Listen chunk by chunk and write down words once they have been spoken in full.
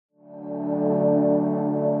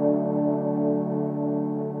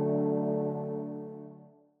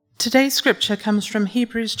Today's scripture comes from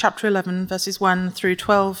Hebrews chapter 11, verses 1 through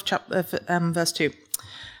 12, verse 2.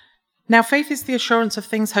 Now faith is the assurance of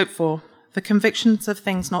things hoped for, the convictions of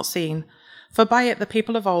things not seen. For by it the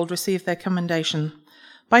people of old received their commendation.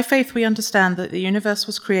 By faith we understand that the universe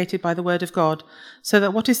was created by the word of God, so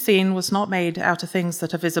that what is seen was not made out of things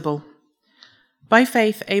that are visible. By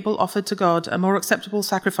faith Abel offered to God a more acceptable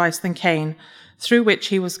sacrifice than Cain, through which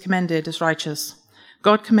he was commended as righteous,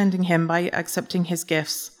 God commending him by accepting his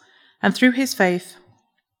gifts. And through his faith,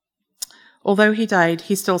 although he died,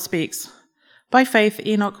 he still speaks. By faith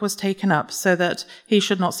Enoch was taken up, so that he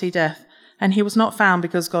should not see death, and he was not found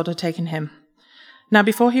because God had taken him. Now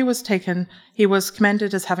before he was taken, he was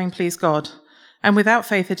commended as having pleased God. And without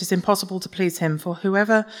faith it is impossible to please him, for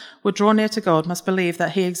whoever would draw near to God must believe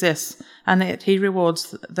that he exists, and that he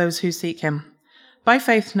rewards those who seek him. By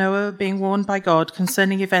faith Noah, being warned by God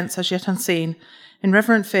concerning events as yet unseen, in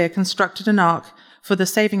reverent fear constructed an ark for the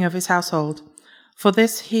saving of his household. For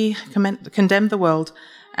this he condemned the world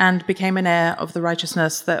and became an heir of the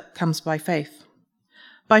righteousness that comes by faith.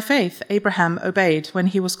 By faith Abraham obeyed when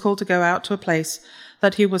he was called to go out to a place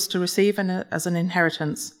that he was to receive as an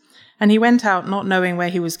inheritance. And he went out not knowing where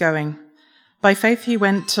he was going. By faith he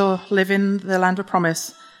went to live in the land of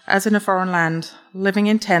promise, as in a foreign land, living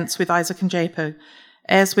in tents with Isaac and Jacob,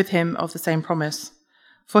 heirs with him of the same promise.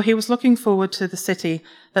 For he was looking forward to the city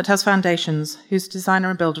that has foundations, whose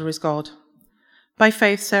designer and builder is God. By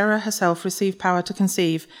faith Sarah herself received power to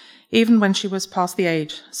conceive, even when she was past the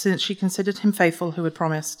age, since she considered him faithful who had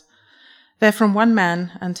promised. There from one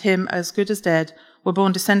man, and him as good as dead, were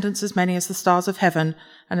born descendants as many as the stars of heaven,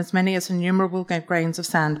 and as many as innumerable grains of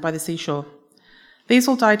sand by the seashore. These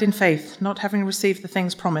all died in faith, not having received the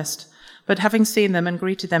things promised, but having seen them and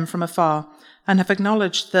greeted them from afar, and have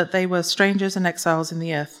acknowledged that they were strangers and exiles in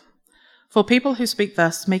the earth. For people who speak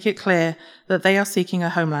thus make it clear that they are seeking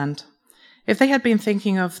a homeland. If they had been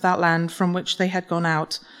thinking of that land from which they had gone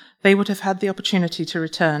out, they would have had the opportunity to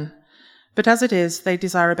return. But as it is, they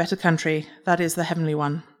desire a better country, that is the heavenly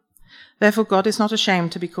one. Therefore God is not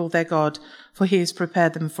ashamed to be called their God, for he has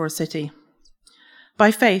prepared them for a city.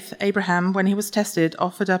 By faith Abraham, when he was tested,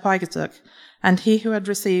 offered up Isaac, and he who had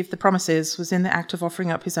received the promises was in the act of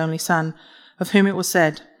offering up his only son, of whom it was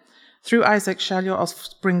said, "Through Isaac shall your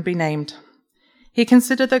offspring be named." He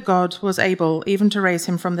considered that God was able even to raise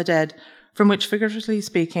him from the dead, from which, figuratively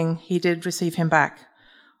speaking, he did receive him back.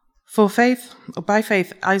 By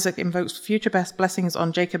faith Isaac invoked future blessings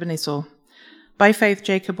on Jacob and Esau. By faith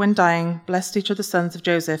Jacob, when dying, blessed each of the sons of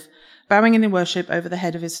Joseph, bowing in worship over the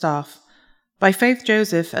head of his staff. By faith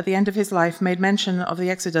Joseph, at the end of his life, made mention of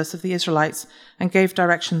the exodus of the Israelites and gave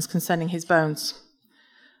directions concerning his bones.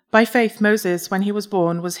 By faith Moses, when he was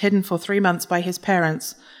born, was hidden for 3 months by his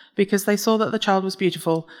parents, because they saw that the child was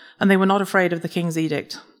beautiful, and they were not afraid of the king's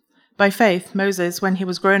edict. By faith Moses, when he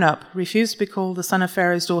was grown up, refused to be called the son of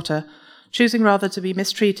Pharaoh's daughter, choosing rather to be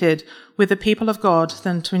mistreated with the people of God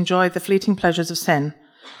than to enjoy the fleeting pleasures of sin.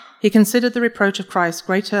 He considered the reproach of Christ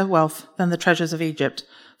greater wealth than the treasures of Egypt,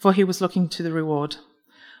 for he was looking to the reward.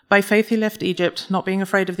 By faith he left Egypt, not being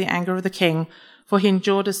afraid of the anger of the king, for he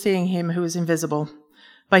endured as seeing him who is invisible.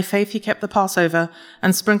 By faith he kept the Passover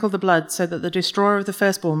and sprinkled the blood so that the destroyer of the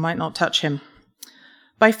firstborn might not touch him.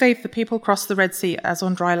 By faith the people crossed the Red Sea as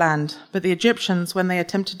on dry land, but the Egyptians, when they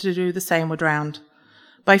attempted to do the same, were drowned.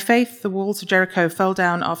 By faith the walls of Jericho fell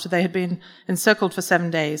down after they had been encircled for 7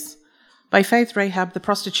 days. By faith Rahab the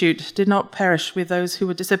prostitute did not perish with those who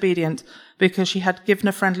were disobedient, because she had given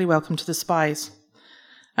a friendly welcome to the spies.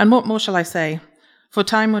 And what more shall I say? For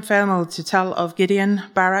time would fail me to tell of Gideon,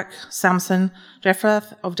 Barak, Samson,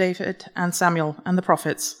 Jephthah, of David, and Samuel, and the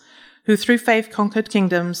prophets, who through faith conquered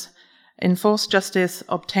kingdoms, enforced justice,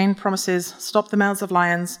 obtained promises, stopped the mouths of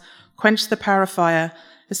lions, quenched the power of fire,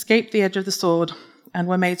 escaped the edge of the sword, and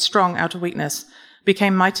were made strong out of weakness,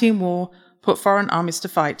 became mighty in war, put foreign armies to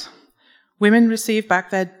fight. Women received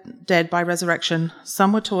back their dead by resurrection.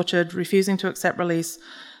 Some were tortured, refusing to accept release,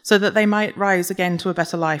 so that they might rise again to a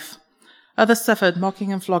better life. Others suffered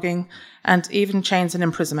mocking and flogging, and even chains and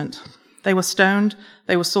imprisonment. They were stoned,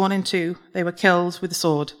 they were sawn in two, they were killed with the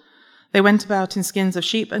sword. They went about in skins of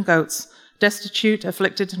sheep and goats, destitute,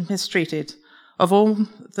 afflicted, and mistreated, of whom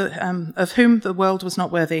the world was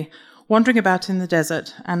not worthy, wandering about in the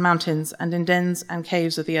desert and mountains and in dens and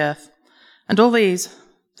caves of the earth. And all these,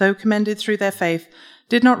 though commended through their faith,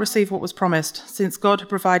 did not receive what was promised, since God had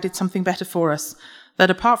provided something better for us, that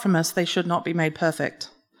apart from us they should not be made perfect.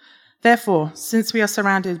 Therefore, since we are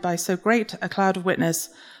surrounded by so great a cloud of witness,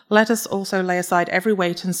 let us also lay aside every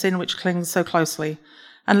weight and sin which clings so closely,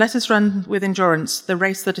 and let us run with endurance the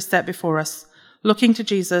race that is set before us, looking to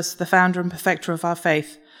Jesus, the founder and perfecter of our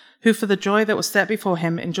faith, who for the joy that was set before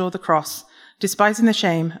him endured the cross, despising the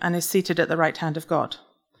shame, and is seated at the right hand of God.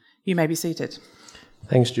 You may be seated.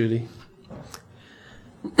 Thanks, Julie.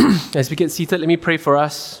 As we get seated, let me pray for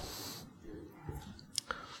us.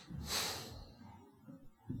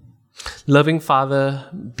 Loving Father,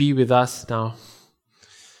 be with us now.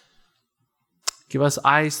 Give us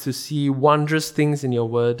eyes to see wondrous things in your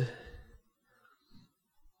word,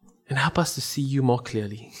 and help us to see you more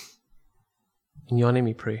clearly. In your name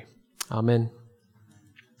we pray. Amen.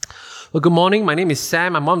 Well, good morning. My name is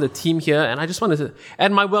Sam. I'm on the team here, and I just wanted to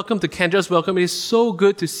add my welcome to Kendra's welcome. It is so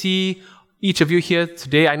good to see each of you here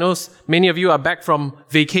today. I know many of you are back from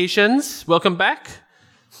vacations. Welcome back.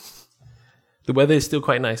 The weather is still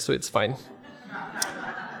quite nice, so it's fine.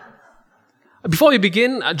 Before we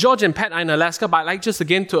begin, George and Pat are in Alaska, but I'd like just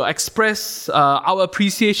again to express our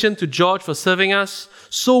appreciation to George for serving us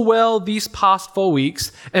so well these past 4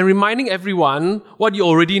 weeks and reminding everyone what you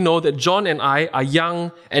already know, that John and I are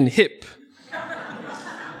young and hip.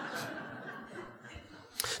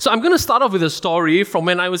 So I'm going to start off with a story from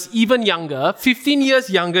when I was even younger, 15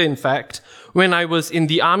 years younger in fact, when I was in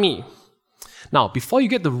the army. Now, before you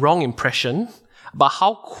get the wrong impression about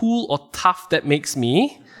how cool or tough that makes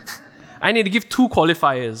me, I need to give 2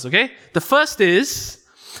 qualifiers, okay? The first is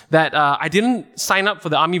that I didn't sign up for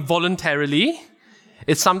the army voluntarily.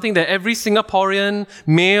 It's something that every Singaporean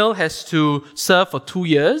male has to serve for 2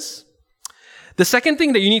 years. The second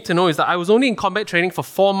thing that you need to know is that I was only in combat training for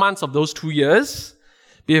 4 months of those 2 years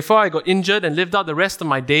before I got injured and lived out the rest of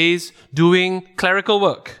my days doing clerical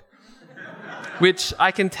work, which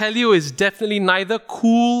I can tell you is definitely neither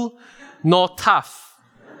cool nor tough.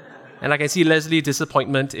 And I can see Leslie's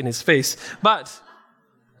disappointment in his face.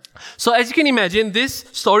 So as you can imagine, this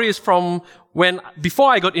story is from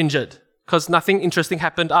before I got injured, because nothing interesting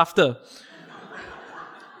happened after.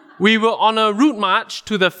 We were on a route march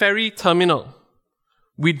to the ferry terminal.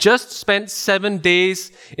 We just spent 7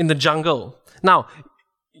 days in the jungle. Now,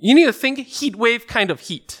 you need to think heat wave kind of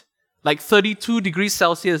heat, like 32 degrees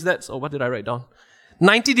Celsius, what did I write down?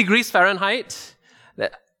 90 degrees Fahrenheit,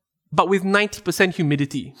 but with 90%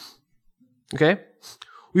 humidity. Okay?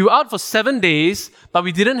 We were out for 7 days, but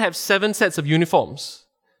we didn't have 7 sets of uniforms.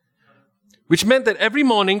 Which meant that every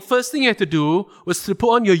morning, first thing you had to do was to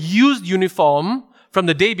put on your used uniform from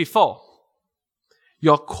the day before.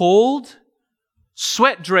 Your cold,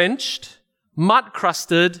 sweat-drenched,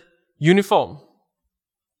 mud-crusted uniform.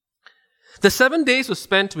 The 7 days were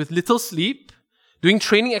spent with little sleep, doing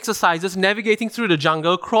training exercises, navigating through the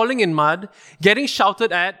jungle, crawling in mud, getting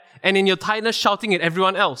shouted at, and in your tiredness shouting at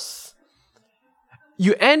everyone else.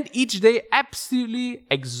 You end each day absolutely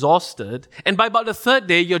exhausted, and by about the 3rd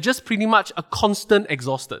day, you're just pretty much a constant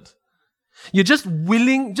exhausted. You're just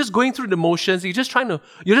going through the motions, you're just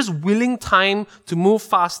willing time to move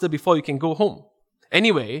faster before you can go home.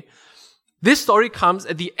 Anyway, this story comes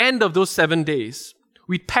at the end of those 7 days.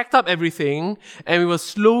 We packed up everything, and we were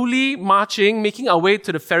slowly marching, making our way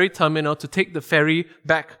to the ferry terminal to take the ferry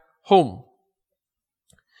back home.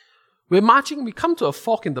 We're marching, we come to a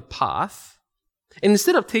fork in the path, and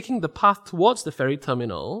instead of taking the path towards the ferry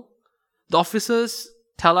terminal, the officers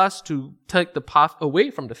tell us to take the path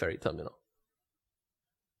away from the ferry terminal.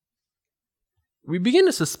 We begin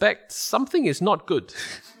to suspect something is not good.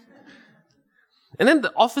 And then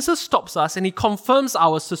the officer stops us and he confirms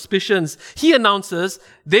our suspicions. He announces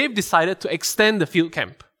they've decided to extend the field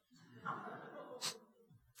camp.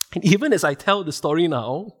 And even as I tell the story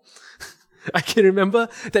now, I can remember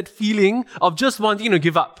that feeling of just wanting to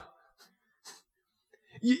give up.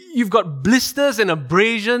 You've got blisters and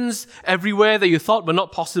abrasions everywhere that you thought were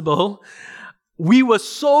not possible. We were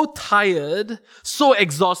so tired, so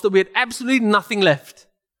exhausted, we had absolutely nothing left.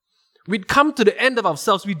 We'd come to the end of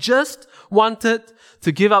ourselves. We just wanted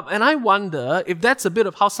to give up. And I wonder if that's a bit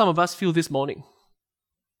of how some of us feel this morning.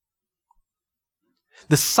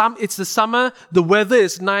 It's the summer, the weather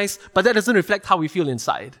is nice, but that doesn't reflect how we feel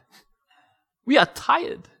inside. We are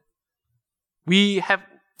tired.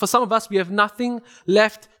 For some of us, we have nothing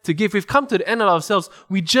left to give. We've come to the end of ourselves.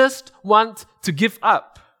 We just want to give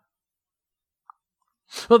up.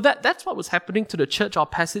 Well, that's what was happening to the church our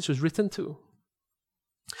passage was written to.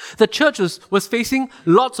 The church was facing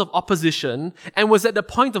lots of opposition and was at the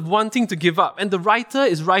point of wanting to give up. And the writer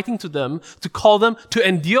is writing to them to call them to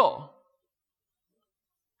endure.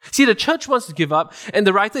 See, the church wants to give up, and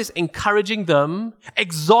the writer is encouraging them,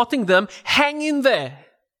 exhorting them, hang in there,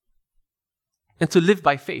 and to live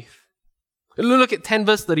by faith. Look at 10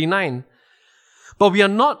 verse 39. But we are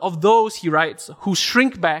not of those, he writes, who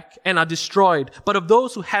shrink back and are destroyed, but of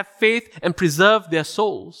those who have faith and preserve their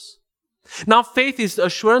souls. Now faith is the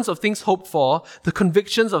assurance of things hoped for, the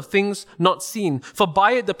convictions of things not seen. For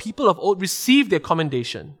by it the people of old received their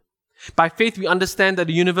commendation. By faith we understand that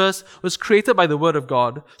the universe was created by the word of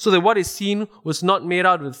God, so that what is seen was not made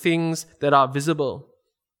out of things that are visible.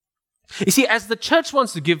 You see, as the church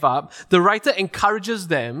wants to give up, the writer encourages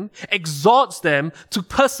them, exhorts them to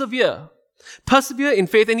persevere. Persevere in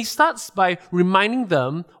faith, and he starts by reminding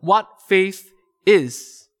them what faith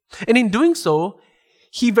is. And in doing so,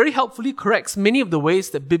 he very helpfully corrects many of the ways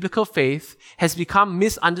that biblical faith has become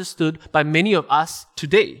misunderstood by many of us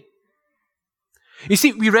today. You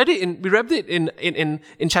see, we read it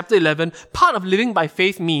in chapter 11. Part of living by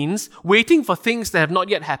faith means waiting for things that have not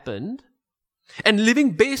yet happened and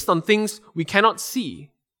living based on things we cannot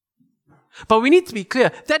see. But we need to be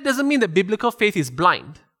clear, that doesn't mean that biblical faith is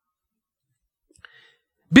blind.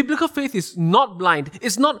 Biblical faith is not blind.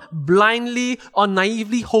 It's not blindly or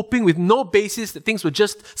naively hoping with no basis that things will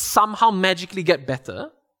just somehow magically get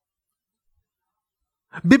better.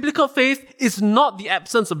 Biblical faith is not the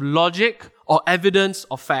absence of logic or evidence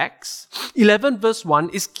or facts. 11 verse 1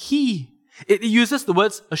 is key. It uses the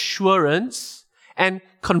words assurance and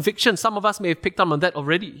conviction. Some of us may have picked up on that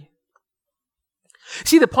already.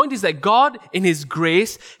 See, the point is that God, in His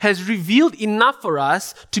grace, has revealed enough for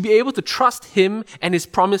us to be able to trust Him and His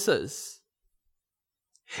promises.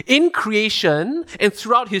 In creation and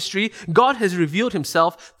throughout history, God has revealed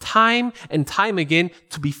Himself time and time again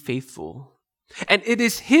to be faithful. And it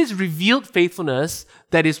is His revealed faithfulness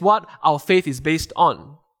that is what our faith is based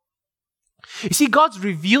on. You see, God's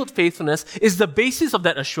revealed faithfulness is the basis of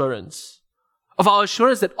that assurance, of our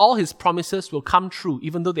assurance that all His promises will come true,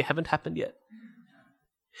 even though they haven't happened yet.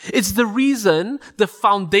 It's the reason, the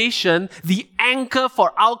foundation, the anchor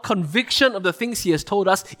for our conviction of the things He has told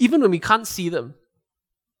us, even when we can't see them.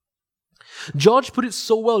 George put it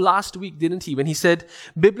so well last week, didn't he? When he said,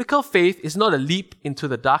 biblical faith is not a leap into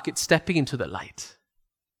the dark, it's stepping into the light.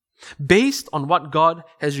 Based on what God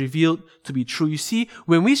has revealed to be true. You see,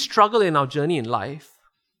 when we struggle in our journey in life,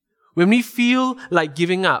 when we feel like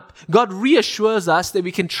giving up, God reassures us that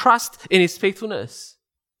we can trust in His faithfulness.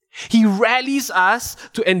 He rallies us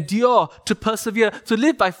to endure, to persevere, to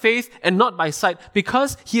live by faith and not by sight,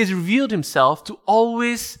 because He has revealed Himself to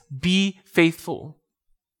always be faithful.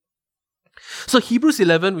 So Hebrews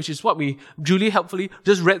 11, which is what Julie helpfully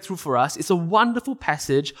just read through for us, is a wonderful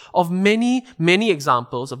passage of many, many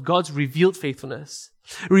examples of God's revealed faithfulness.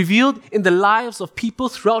 Revealed in the lives of people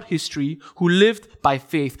throughout history who lived by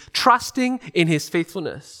faith, trusting in His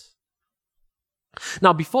faithfulness.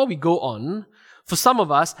 Now, before we go on, for some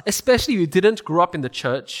of us, especially if you didn't grow up in the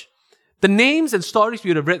church, the names and stories we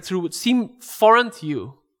would have read through would seem foreign to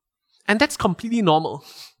you. And that's completely normal.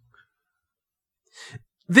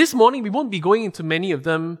 This morning, we won't be going into many of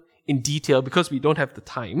them in detail because we don't have the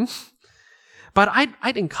time. But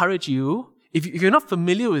I'd encourage you, if you're not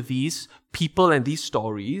familiar with these people and these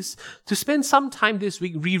stories, to spend some time this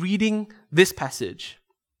week rereading this passage.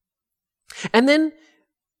 And then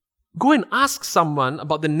go and ask someone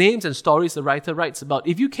about the names and stories the writer writes about.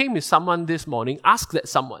 If you came with someone this morning, ask that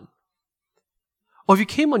someone. Or if you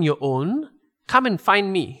came on your own, come and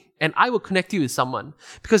find me, and I will connect you with someone,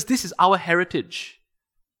 because this is our heritage.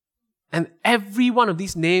 And every one of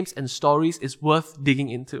these names and stories is worth digging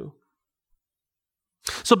into.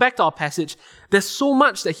 So back to our passage. There's so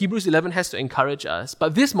much that Hebrews 11 has to encourage us.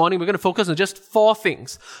 But this morning, we're going to focus on just 4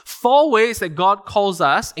 things. 4 ways that God calls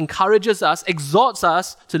us, encourages us, exhorts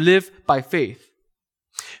us to live by faith.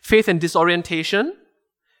 Faith and disorientation.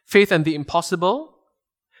 Faith and the impossible.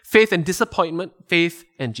 Faith and disappointment. Faith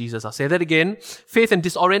and Jesus. I'll say that again. Faith and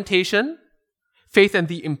disorientation. Faith and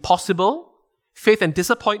the impossible. Faith and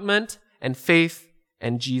disappointment. And faith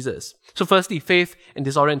and Jesus. So firstly, faith and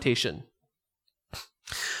disorientation.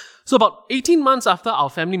 So about 18 months after our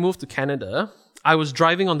family moved to Canada, I was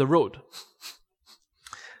driving on the road.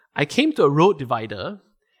 I came to a road divider,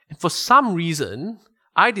 and for some reason,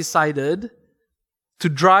 I decided to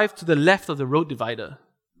drive to the left of the road divider.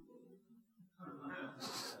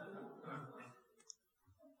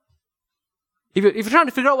 If you're trying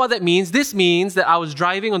to figure out what that means, this means that I was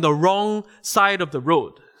driving on the wrong side of the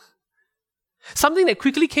road. Something that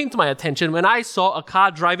quickly came to my attention when I saw a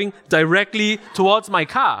car driving directly towards my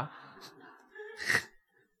car.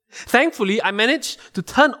 Thankfully, I managed to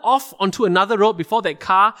turn off onto another road before that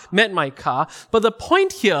car met my car. But the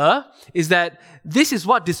point here is that this is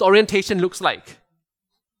what disorientation looks like.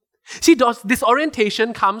 See,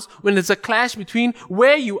 disorientation comes when there's a clash between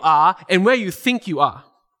where you are and where you think you are.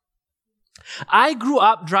 I grew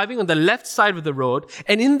up driving on the left side of the road,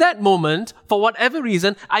 and in that moment, for whatever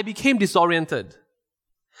reason, I became disoriented.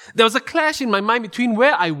 There was a clash in my mind between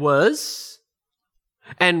where I was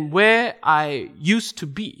and where I used to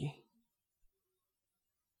be.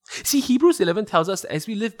 See, Hebrews 11 tells us that as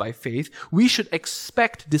we live by faith, we should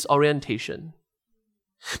expect disorientation.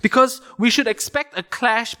 Because we should expect a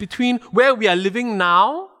clash between where we are living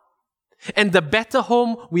now and the better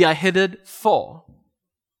home we are headed for.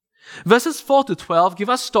 Verses 4 to 12 give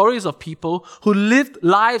us stories of people who lived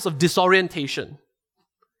lives of disorientation.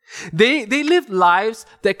 They lived lives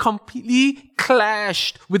that completely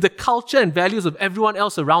clashed with the culture and values of everyone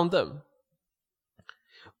else around them.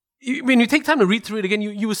 When you take time to read through it again,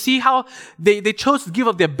 you will see how they chose to give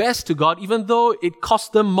up their best to God, even though it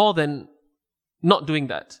cost them more than not doing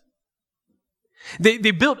that.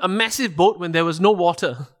 They built a massive boat when there was no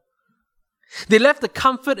water. They left the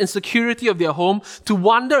comfort and security of their home to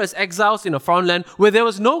wander as exiles in a foreign land where there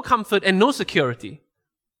was no comfort and no security.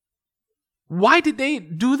 Why did they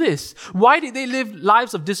do this? Why did they live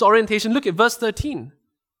lives of disorientation? Look at verse 13.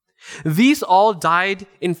 These all died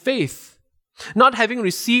in faith, not having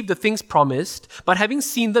received the things promised, but having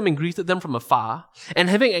seen them and greeted them from afar, and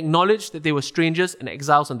having acknowledged that they were strangers and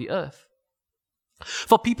exiles on the earth.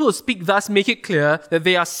 For people who speak thus make it clear that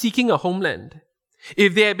they are seeking a homeland.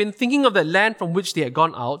 If they had been thinking of the land from which they had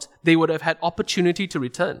gone out, they would have had opportunity to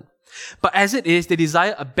return. But as it is, they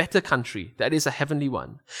desire a better country, that is a heavenly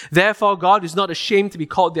one. Therefore, God is not ashamed to be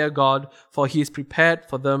called their God, for he has prepared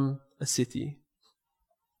for them a city.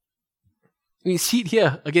 We see it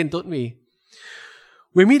here again, don't we?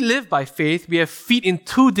 When we live by faith, we have feet in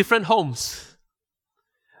two different homes.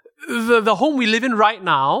 The home we live in right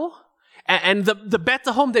now, and the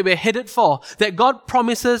better home that we're headed for, that God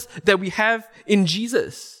promises that we have in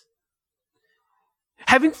Jesus.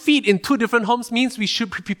 Having feet in two different homes means we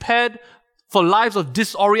should be prepared for lives of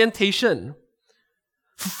disorientation,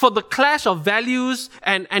 for the clash of values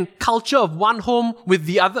and culture of one home with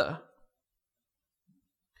the other.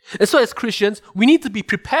 And so as Christians, we need to be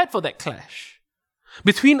prepared for that clash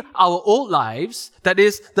between our old lives, that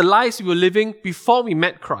is, the lives we were living before we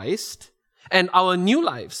met Christ, and our new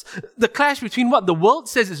lives. The clash between what the world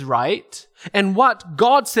says is right and what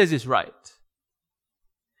God says is right.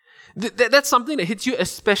 That's something that hits you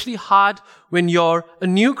especially hard when you're a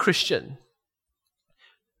new Christian.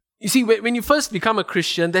 You see, when you first become a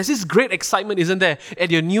Christian, there's this great excitement, isn't there,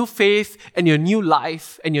 at your new faith and your new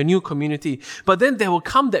life and your new community. But then there will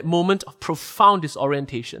come that moment of profound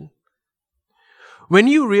disorientation. When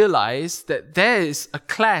you realize that there is a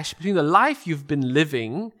clash between the life you've been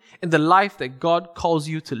living and the life that God calls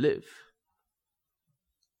you to live.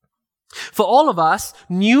 For all of us,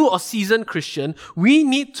 new or seasoned Christian, we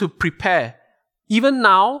need to prepare, even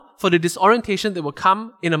now, for the disorientation that will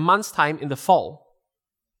come in a month's time in the fall.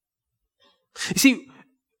 You see,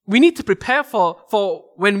 we need to prepare for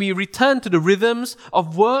when we return to the rhythms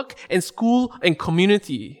of work and school and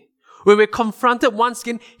community, where we're confronted once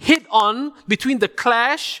again, hit on between the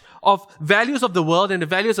clash of values of the world and the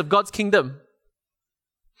values of God's kingdom.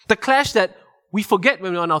 The clash that we forget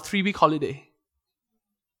when we're on our 3-week holiday.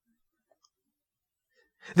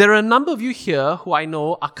 There are a number of you here who I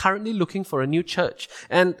know are currently looking for a new church.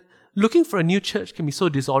 And looking for a new church can be so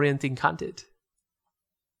disorienting, can't it?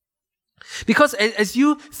 Because as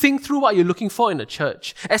you think through what you're looking for in a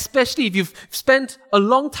church, especially if you've spent a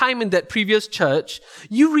long time in that previous church,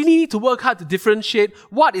 you really need to work hard to differentiate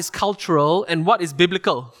what is cultural and what is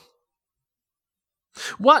biblical.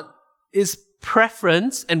 What is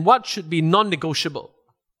preference and what should be non-negotiable.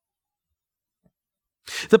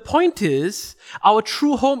 The point is, our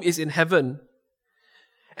true home is in heaven.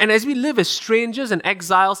 And as we live as strangers and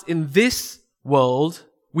exiles in this world,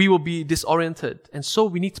 we will be disoriented. And so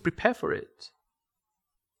we need to prepare for it.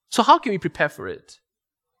 So how can we prepare for it?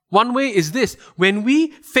 One way is this. When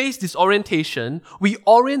we face disorientation, we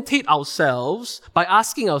orientate ourselves by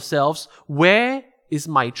asking ourselves, where is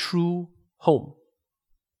my true home?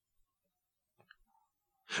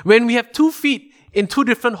 When we have 2 feet in 2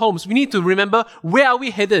 different homes, we need to remember, where are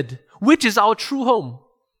we headed? Which is our true home?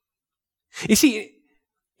 You see,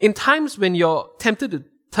 in times when you're tempted to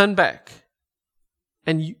turn back,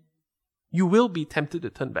 and you will be tempted to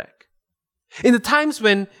turn back. In the times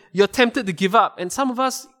when you're tempted to give up, and some of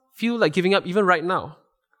us feel like giving up even right now,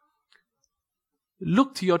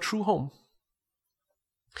 look to your true home.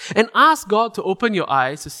 And ask God to open your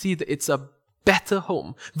eyes to see that it's a better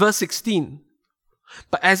home. Verse 16.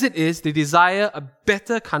 But as it is, they desire a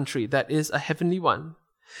better country, that is a heavenly one.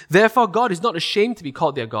 Therefore, God is not ashamed to be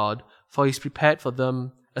called their God, for he's prepared for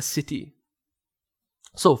them a city.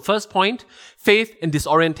 So, first point, faith and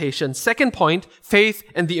disorientation. Second point, faith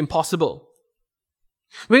and the impossible.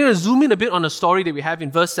 We're going to zoom in a bit on a story that we have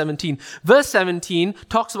in verse 17. Verse 17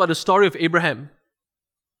 talks about the story of Abraham.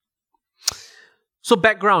 So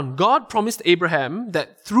background, God promised Abraham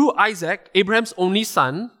that through Isaac, Abraham's only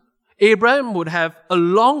son, Abraham would have a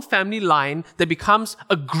long family line that becomes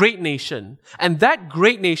a great nation. And that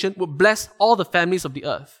great nation would bless all the families of the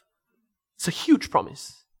earth. It's a huge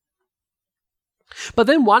promise. But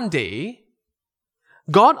then one day,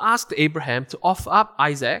 God asked Abraham to offer up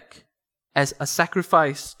Isaac as a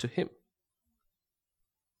sacrifice to him.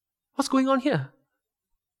 What's going on here?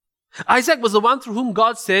 Isaac was the one through whom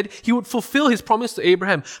God said he would fulfill his promise to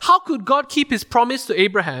Abraham. How could God keep his promise to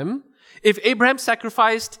Abraham if Abraham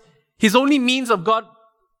sacrificed his only means of God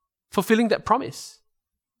fulfilling that promise?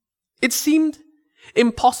 It seemed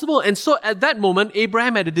impossible. And so at that moment,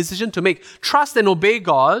 Abraham had a decision to make. Trust and obey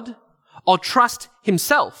God or trust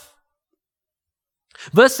himself.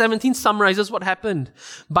 Verse 17 summarizes what happened.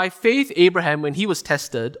 By faith, Abraham, when he was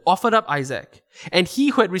tested, offered up Isaac. And he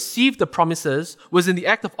who had received the promises was in the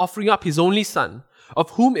act of offering up his only son, of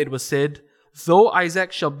whom it was said, through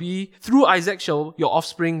Isaac shall your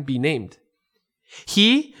offspring be named.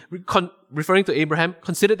 He, referring to Abraham,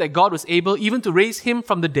 considered that God was able even to raise him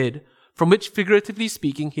from the dead, from which, figuratively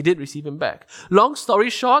speaking, he did receive him back. Long story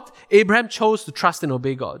short, Abraham chose to trust and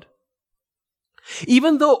obey God.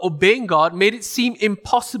 Even though obeying God made it seem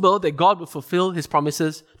impossible that God would fulfill his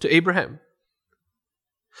promises to Abraham.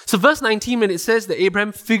 So verse 19, when it says that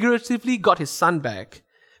Abraham figuratively got his son back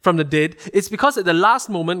from the dead, it's because at the last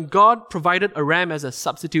moment, God provided a ram as a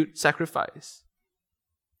substitute sacrifice.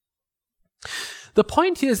 The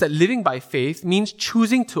point here is that living by faith means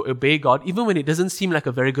choosing to obey God even when it doesn't seem like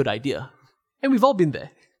a very good idea. And we've all been there.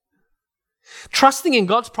 Trusting in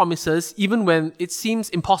God's promises even when it seems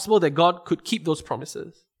impossible that God could keep those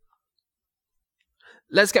promises.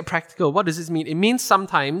 Let's get practical. What does this mean? It means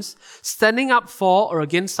sometimes standing up for or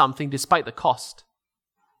against something despite the cost.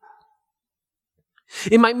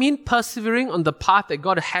 It might mean persevering on the path that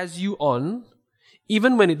God has you on,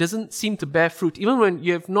 even when it doesn't seem to bear fruit, even when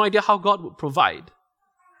you have no idea how God would provide.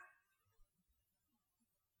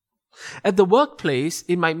 At the workplace,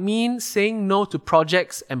 it might mean saying no to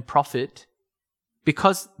projects and profit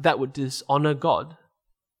because that would dishonor God.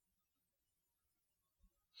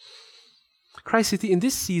 Christ City, in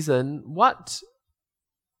this season, what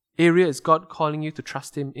area is God calling you to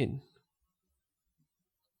trust Him in?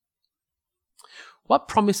 What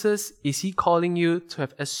promises is He calling you to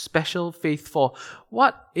have a special faith for?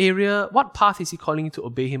 What path is He calling you to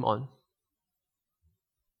obey Him on?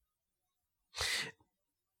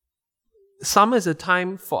 Summer is a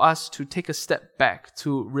time for us to take a step back,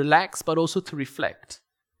 to relax, but also to reflect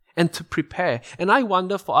and to prepare. And I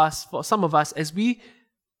wonder for some of us, as we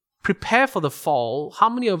prepare for the fall, how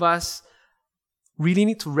many of us really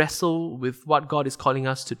need to wrestle with what God is calling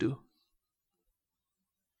us to do?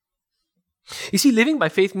 You see, living by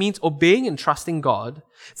faith means obeying and trusting God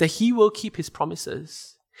that He will keep His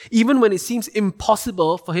promises, even when it seems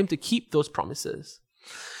impossible for Him to keep those promises.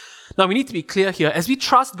 Now, we need to be clear here. As we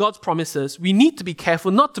trust God's promises, we need to be careful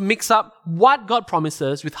not to mix up what God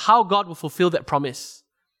promises with how God will fulfill that promise.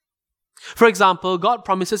 For example, God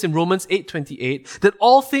promises in Romans 8:28 that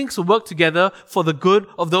all things will work together for the good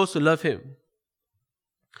of those who love Him.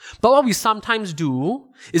 But what we sometimes do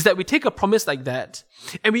is that we take a promise like that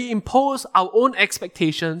and we impose our own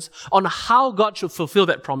expectations on how God should fulfill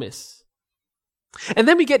that promise. And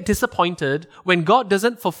then we get disappointed when God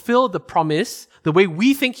doesn't fulfill the promise the way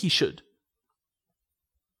we think He should.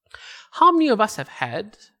 How many of us have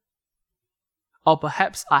had, or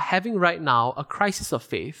perhaps are having right now, a crisis of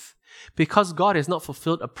faith because God has not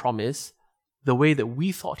fulfilled a promise the way that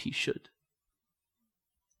we thought He should?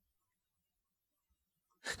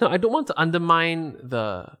 Now, I don't want to undermine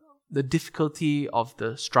the difficulty of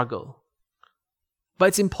the struggle, but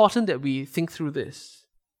it's important that we think through this.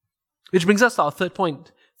 Which brings us to our third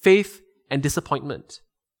point, faith and disappointment.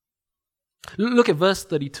 Look at verse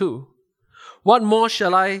 32. What more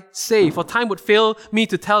shall I say? For time would fail me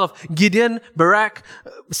to tell of Gideon, Barak,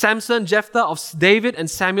 Samson, Jephthah, of David and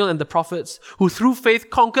Samuel and the prophets, who through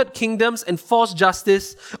faith conquered kingdoms, enforced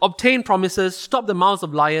justice, obtained promises, stopped the mouths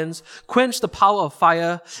of lions, quenched the power of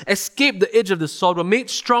fire, escaped the edge of the sword, were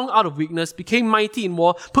made strong out of weakness, became mighty in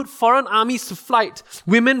war, put foreign armies to flight.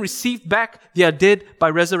 Women received back their dead by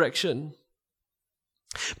resurrection.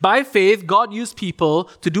 By faith, God used people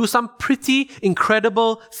to do some pretty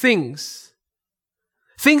incredible things.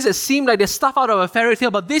 Things that seem like they're stuff out of a fairy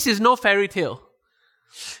tale, but this is no fairy tale.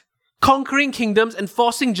 Conquering kingdoms,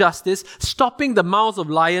 enforcing justice, stopping the mouths of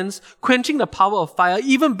lions, quenching the power of fire,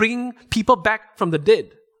 even bringing people back from the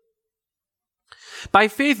dead. By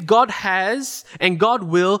faith, God has and God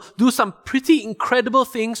will do some pretty incredible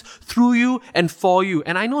things through you and for you.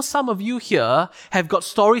 And I know some of you here have got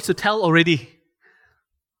stories to tell already.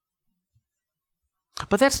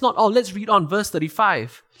 But that's not all. Let's read on verse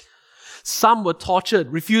 35. Some were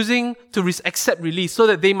tortured, refusing to accept release so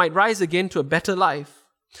that they might rise again to a better life.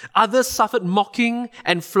 Others suffered mocking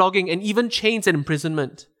and flogging and even chains and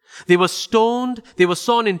imprisonment. They were stoned, they were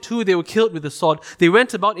sawn in two, they were killed with the sword. They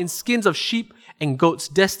went about in skins of sheep and goats,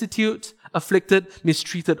 destitute, afflicted,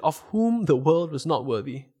 mistreated, of whom the world was not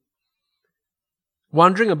worthy.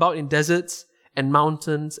 Wandering about in deserts and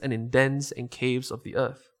mountains and in dens and caves of the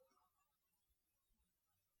earth.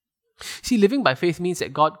 See, living by faith means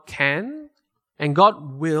that God can and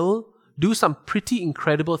God will do some pretty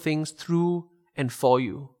incredible things through and for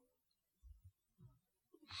you.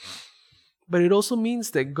 But it also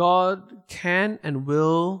means that God can and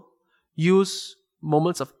will use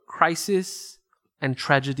moments of crisis and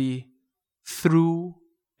tragedy through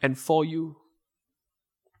and for you.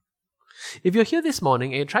 If you're here this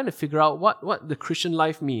morning and you're trying to figure out what the Christian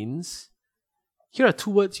life means, here are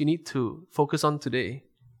two words you need to focus on today.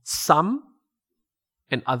 Some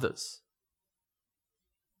and others.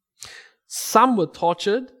 Some were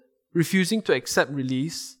tortured, refusing to accept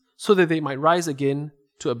release so that they might rise again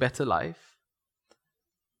to a better life.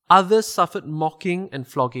 Others suffered mocking and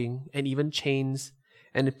flogging and even chains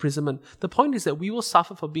and imprisonment. The point is that we will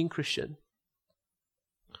suffer for being Christian.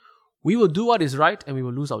 We will do what is right and we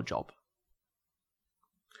will lose our job.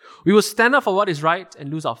 We will stand up for what is right and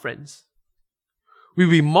lose our friends. We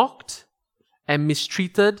will be mocked and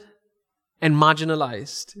mistreated and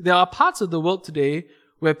marginalized. There are parts of the world today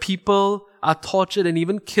where people are tortured and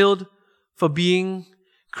even killed for being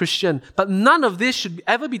Christian. But none of this should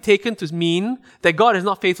ever be taken to mean that God is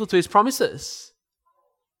not faithful to His promises.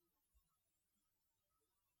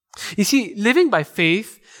 You see, living by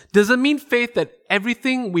faith doesn't mean faith that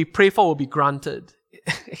everything we pray for will be granted.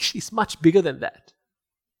 Actually, it's much bigger than that.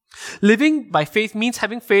 Living by faith means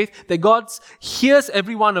having faith that God hears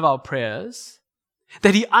every one of our prayers,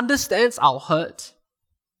 that He understands our hurt,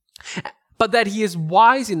 but that He is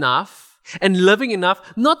wise enough and loving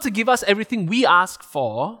enough not to give us everything we ask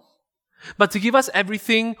for, but to give us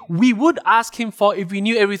everything we would ask Him for if we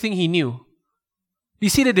knew everything He knew. You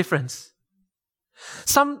see the difference?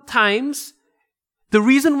 Sometimes the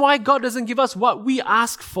reason why God doesn't give us what we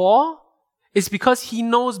ask for is because He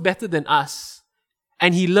knows better than us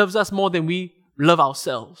and He loves us more than we love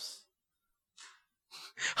ourselves.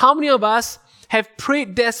 How many of us have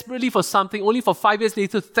prayed desperately for something only for 5 years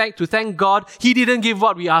later to thank God He didn't give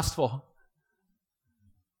what we asked for?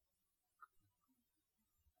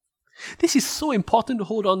 This is so important to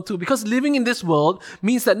hold on to because living in this world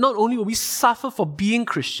means that not only will we suffer for being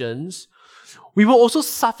Christians, we will also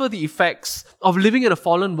suffer the effects of living in a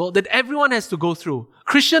fallen world that everyone has to go through,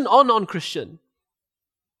 Christian or non-Christian.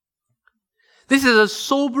 This is a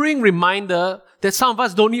sobering reminder that some of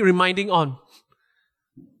us don't need reminding on.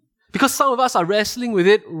 Because some of us are wrestling with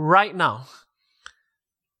it right now.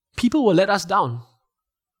 People will let us down.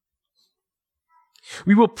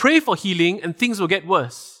 We will pray for healing and things will get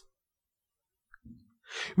worse.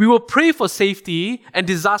 We will pray for safety and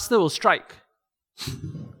disaster will strike.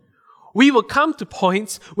 We will come to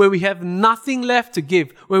points where we have nothing left to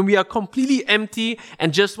give, when we are completely empty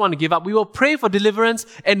and just want to give up. We will pray for deliverance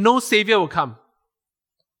and no Savior will come.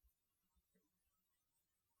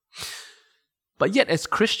 But yet as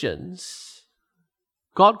Christians,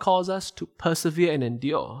 God calls us to persevere and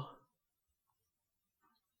endure.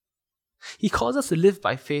 He calls us to live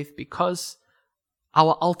by faith because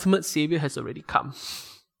our ultimate Savior has already come.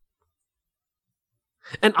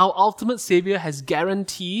 And our ultimate Savior has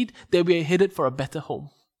guaranteed that we are headed for a better home.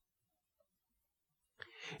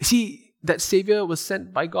 You see, that Savior was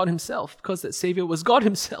sent by God Himself because that Savior was God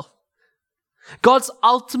Himself. God's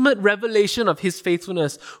ultimate revelation of His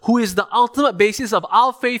faithfulness, who is the ultimate basis of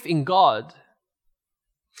our faith in God.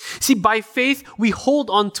 See, by faith, we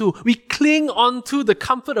cling on to the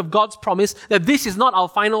comfort of God's promise that this is not our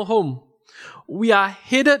final home. We are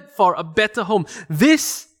headed for a better home.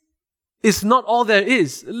 This is not all there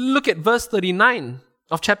is. Look at verse 39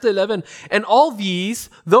 of chapter 11. And all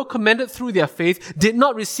these, though commended through their faith, did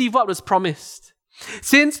not receive what was promised.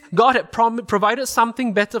 Since God had provided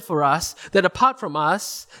something better for us, that apart from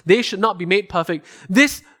us, they should not be made perfect.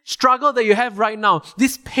 This struggle that you have right now,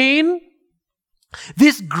 this pain,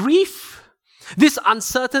 this grief, this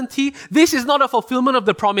uncertainty, this is not a fulfillment of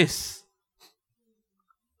the promise.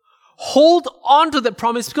 Hold on to the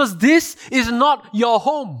promise because this is not your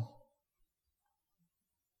home.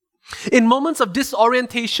 In moments of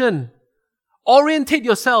disorientation Orientate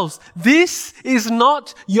yourselves. This is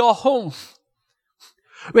not your home.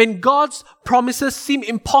 When God's promises seem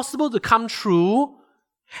impossible to come true,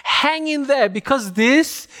 hang in there because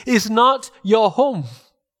this is not your home.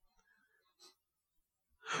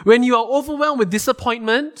 When you are overwhelmed with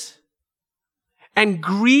disappointment and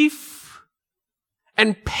grief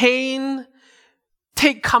and pain,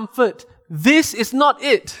 take comfort. This is not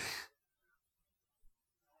it.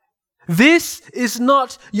 This is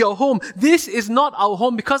not your home. This is not our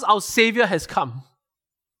home because our Savior has come.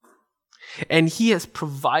 And He has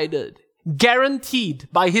provided, guaranteed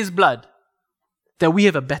by His blood, that we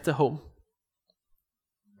have a better home.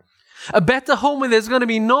 A better home where there's going to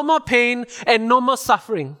be no more pain and no more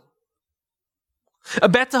suffering. A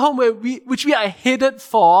better home which we are headed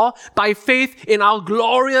for by faith in our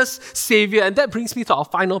glorious Savior. And that brings me to our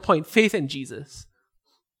final point, faith in Jesus.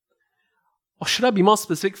 Or should I be more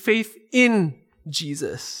specific? Faith in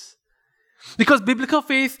Jesus. Because biblical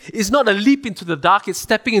faith is not a leap into the dark, it's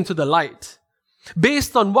stepping into the light.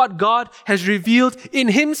 Based on what God has revealed in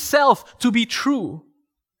Himself to be true.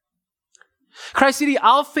 Christ City,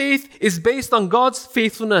 our faith is based on God's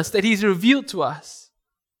faithfulness that He's revealed to us.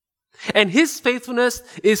 And His faithfulness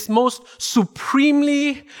is most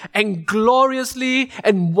supremely and gloriously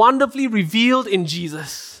and wonderfully revealed in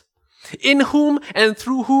Jesus, in whom and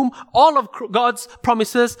through whom all of God's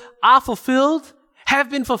promises are fulfilled, have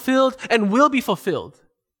been fulfilled, and will be fulfilled.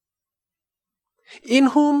 In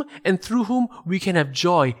whom and through whom we can have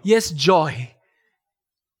joy. Yes, joy.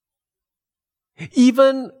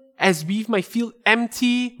 Even as we might feel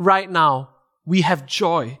empty right now, we have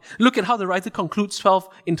joy. Look at how the writer concludes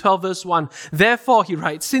in 12 verse 1. Therefore, he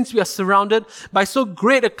writes, since we are surrounded by so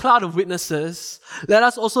great a cloud of witnesses, let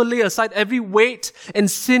us also lay aside every weight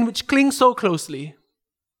and sin which clings so closely.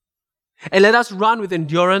 And let us run with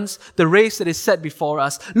endurance the race that is set before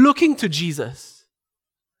us, looking to Jesus,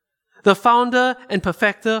 the founder and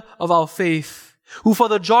perfecter of our faith, who for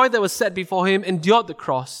the joy that was set before Him endured the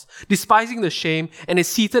cross, despising the shame, and is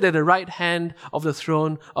seated at the right hand of the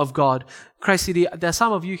throne of God. Christ City, there are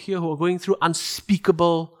some of you here who are going through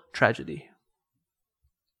unspeakable tragedy.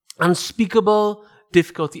 Unspeakable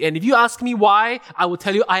difficulty. And if you ask me why, I will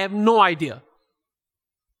tell you I have no idea.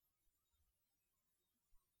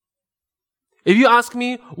 If you ask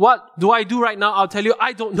me what do I do right now, I'll tell you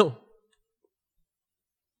I don't know.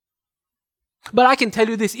 But I can tell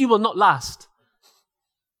you this, it will not last.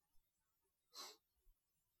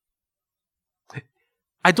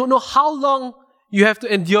 I don't know how long you have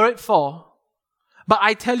to endure it for, but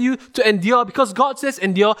I tell you to endure because God says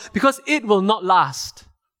endure because it will not last.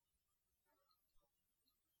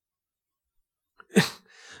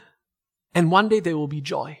 And one day there will be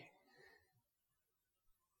joy.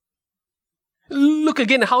 Look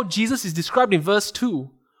again at how Jesus is described in verse 2,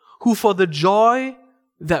 who for the joy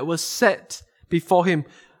that was set before Him.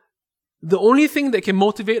 The only thing that can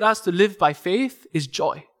motivate us to live by faith is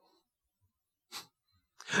joy.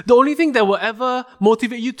 The only thing that will ever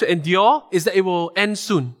motivate you to endure is that it will end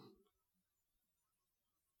soon.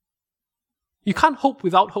 You can't hope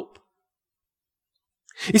without hope.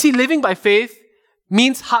 You see, living by faith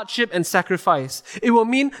means hardship and sacrifice. It will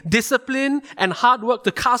mean discipline and hard work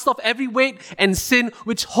to cast off every weight and sin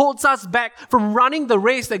which holds us back from running the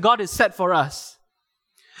race that God has set for us.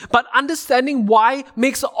 But understanding why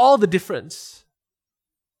makes all the difference.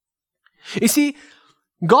 You see,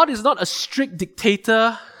 God is not a strict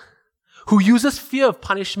dictator who uses fear of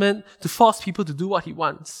punishment to force people to do what He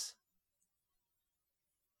wants.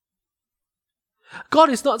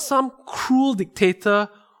 God is not some cruel dictator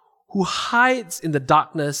who hides in the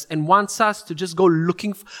darkness and wants us to just go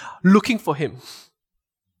looking for Him.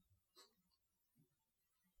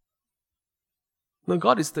 No,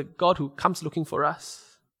 God is the God who comes looking for us.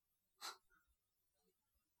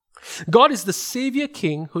 God is the Savior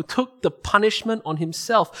King who took the punishment on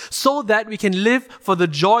Himself so that we can live for the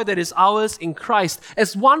joy that is ours in Christ.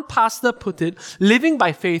 As one pastor put it, living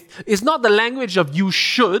by faith is not the language of you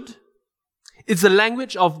should, it's the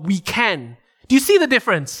language of we can. Do you see the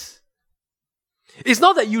difference? It's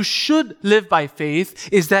not that you should live by faith,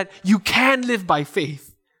 it's that you can live by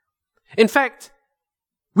faith. In fact,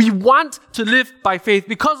 we want to live by faith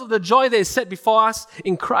because of the joy that is set before us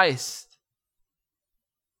in Christ.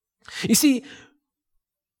 You see,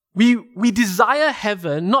 we desire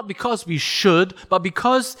heaven not because we should, but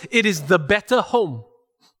because it is the better home.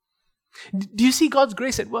 Do you see God's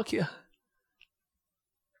grace at work here?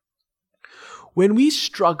 When we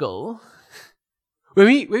struggle, when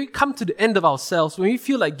we come to the end of ourselves, when we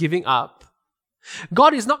feel like giving up,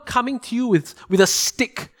 God is not coming to you with a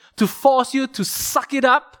stick to force you to suck it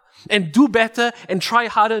up and do better and try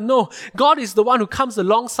harder. No, God is the one who comes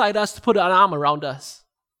alongside us to put an arm around us,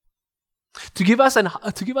 to give us a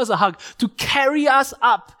hug, to carry us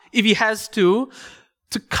up if He has to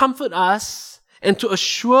comfort us and to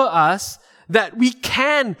assure us that we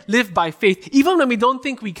can live by faith, even when we don't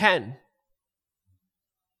think we can.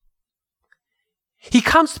 He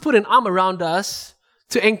comes to put an arm around us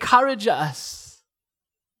to encourage us,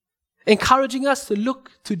 encouraging us to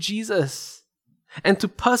look to Jesus and to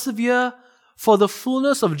persevere for the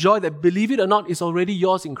fullness of joy that, believe it or not, is already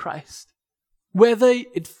yours in Christ, whether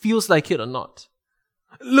it feels like it or not.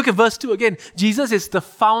 Look at verse 2 again. Jesus is the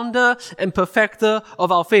founder and perfecter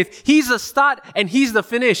of our faith. He's the start and He's the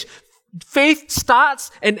finish. Faith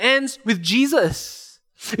starts and ends with Jesus.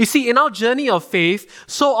 You see, in our journey of faith,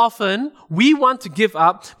 so often we want to give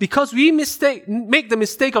up because we make the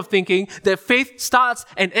mistake of thinking that faith starts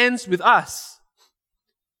and ends with us.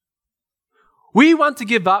 We want to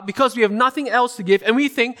give up because we have nothing else to give, and we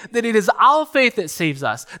think that it is our faith that saves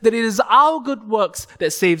us, that it is our good works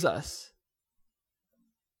that saves us.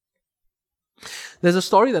 There's a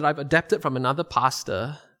story that I've adapted from another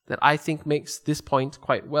pastor that I think makes this point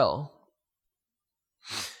quite well.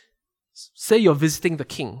 Say you're visiting the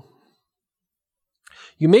king.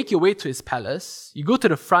 You make your way to his palace, you go to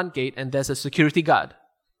the front gate, and there's a security guard,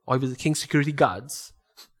 or if it's the king's security guards.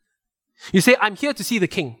 You say, "I'm here to see the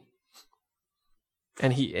king."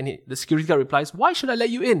 And the security guard replies, "Why should I let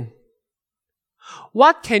you in?"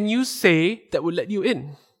 What can you say that would let you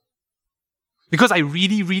in? Because I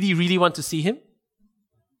really, really, really want to see him?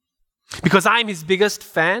 Because I'm his biggest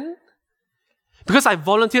fan? Because I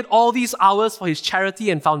volunteered all these hours for his charity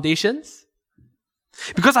and foundations?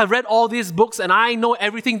 Because I read all these books and I know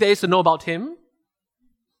everything there is to know about him?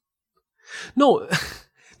 No,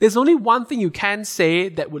 there's only one thing you can say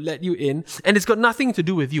that would let you in, and it's got nothing to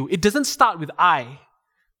do with you. It doesn't start with I.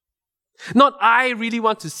 Not I really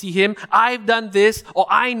want to see him, I've done this, or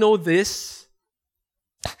I know this.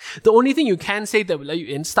 The only thing you can say that will let you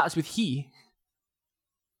in starts with He.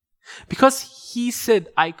 Because He said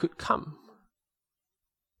I could come.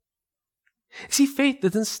 See, faith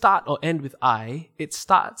doesn't start or end with I, it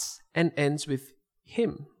starts and ends with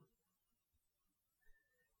Him.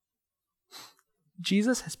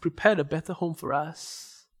 Jesus has prepared a better home for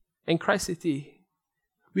us. In Christ City,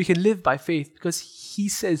 we can live by faith because He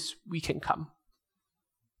says we can come.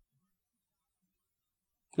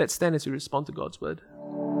 Let's stand as we respond to God's word.